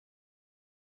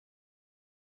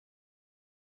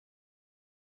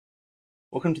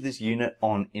Welcome to this unit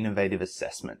on innovative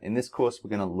assessment. In this course, we're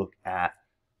going to look at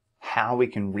how we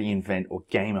can reinvent or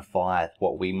gamify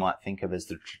what we might think of as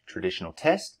the traditional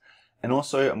test. And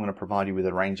also, I'm going to provide you with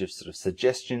a range of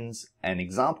suggestions and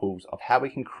examples of how we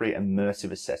can create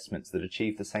immersive assessments that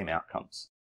achieve the same outcomes.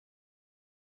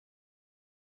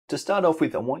 To start off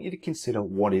with, I want you to consider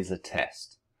what is a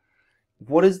test.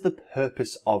 What is the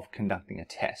purpose of conducting a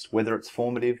test, whether it's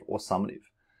formative or summative?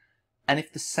 And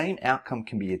if the same outcome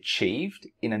can be achieved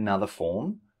in another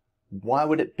form, why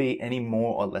would it be any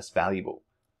more or less valuable?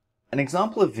 An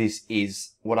example of this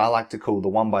is what I like to call the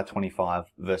 1x25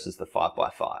 versus the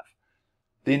 5x5.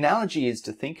 The analogy is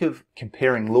to think of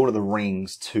comparing Lord of the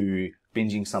Rings to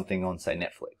binging something on, say,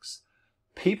 Netflix.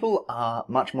 People are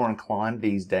much more inclined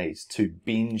these days to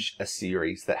binge a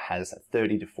series that has a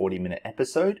 30 to 40 minute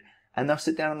episode, and they'll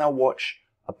sit down and they'll watch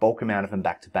a bulk amount of them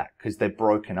back to back because they're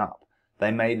broken up. They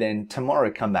may then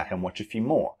tomorrow come back and watch a few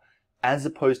more, as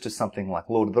opposed to something like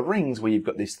Lord of the Rings where you've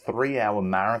got this 3-hour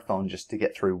marathon just to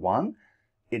get through one.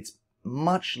 It's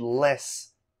much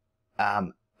less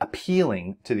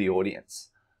appealing to the audience.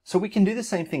 So we can do the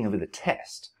same thing with a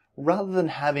test. Rather than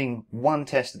having one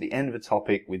test at the end of a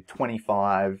topic with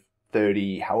 25,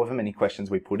 30, however many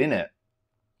questions we put in it,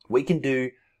 we can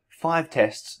do 5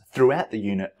 tests throughout the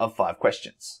unit of 5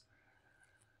 questions.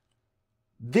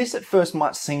 This at first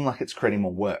might seem like it's creating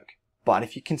more work, but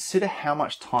if you consider how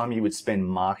much time you would spend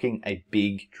marking a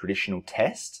big traditional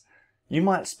test, you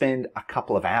might spend a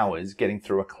couple of hours getting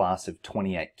through a class of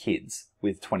 28 kids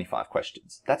with 25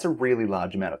 questions. That's a really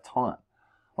large amount of time.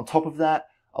 On top of that,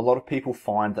 a lot of people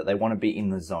find that they want to be in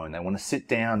the zone. They want to sit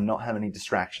down, not have any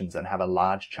distractions, and have a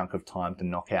large chunk of time to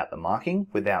knock out the marking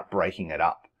without breaking it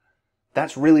up.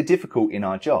 That's really difficult in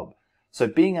our job. So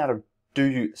being able to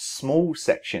do small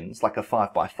sections like a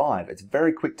 5x5, it's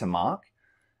very quick to mark,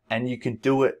 and you can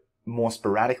do it more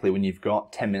sporadically. When you've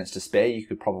got 10 minutes to spare, you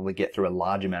could probably get through a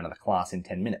large amount of the class in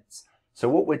 10 minutes. So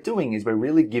what we're doing is we're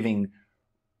really giving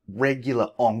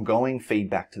regular ongoing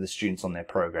feedback to the students on their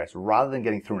progress, rather than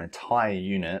getting through an entire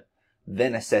unit,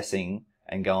 then assessing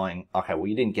and going, okay, well,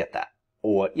 you didn't get that.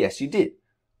 Or yes, you did.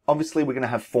 Obviously, we're going to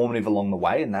have formative along the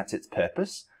way, and that's its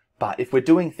purpose. But if we're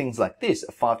doing things like this,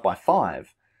 a 5x5,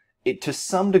 it to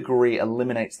some degree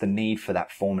eliminates the need for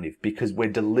that formative because we're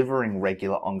delivering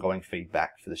regular ongoing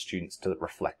feedback for the students to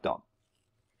reflect on.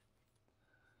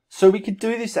 So we could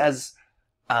do this as,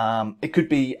 it could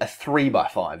be a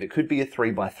 3x5, it could be a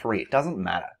 3x3, it doesn't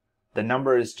matter. The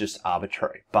number is just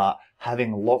arbitrary, but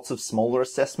having lots of smaller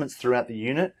assessments throughout the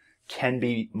unit can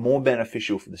be more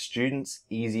beneficial for the students,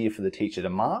 easier for the teacher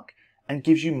to mark, and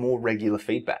gives you more regular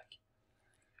feedback.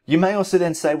 You may also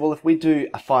then say, well, if we do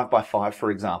a 5x5,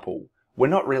 for example, we're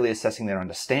not really assessing their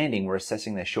understanding, we're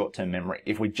assessing their short-term memory.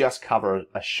 If we just cover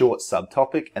a short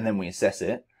subtopic and then we assess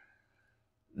it,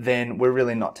 then we're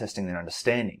really not testing their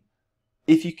understanding.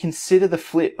 If you consider the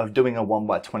flip of doing a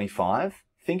 1x25,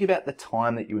 think about the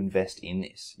time that you invest in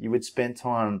this. You would spend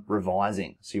time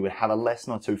revising, so you would have a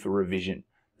lesson or two for revision.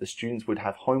 The students would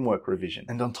have homework revision.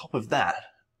 And on top of that,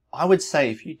 I would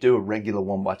say if you do a regular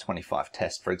 1x25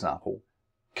 test, for example,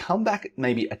 come back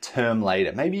maybe a term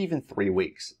later, maybe even 3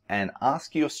 weeks, and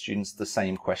ask your students the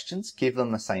same questions, give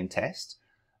them the same test,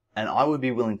 and I would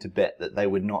be willing to bet that they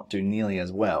would not do nearly as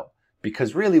well.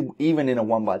 Because really, even in a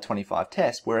 1x25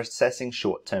 test, we're assessing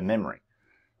short-term memory.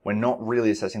 We're not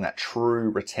really assessing that true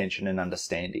retention and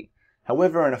understanding.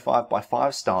 However, in a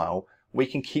 5x5 style, we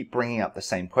can keep bringing up the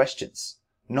same questions.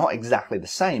 Not exactly the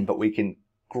same, but we can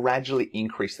gradually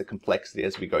increase the complexity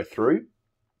as we go through,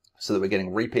 so that we're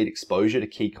getting repeat exposure to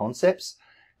key concepts,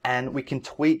 and we can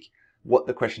tweak what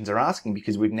the questions are asking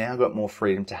because we've now got more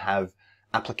freedom to have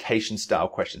application style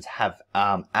questions, have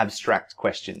abstract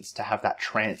questions, to have that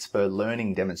transfer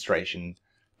learning demonstration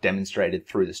demonstrated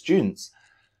through the students.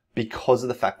 Because of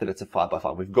the fact that it's a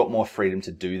 5x5, we've got more freedom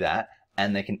to do that,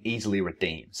 and they can easily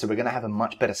redeem. So we're going to have a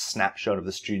much better snapshot of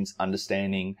the students'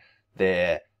 understanding,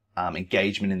 their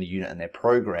engagement in the unit and their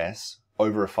progress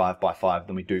over a 5x5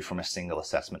 than we do from a single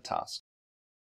assessment task.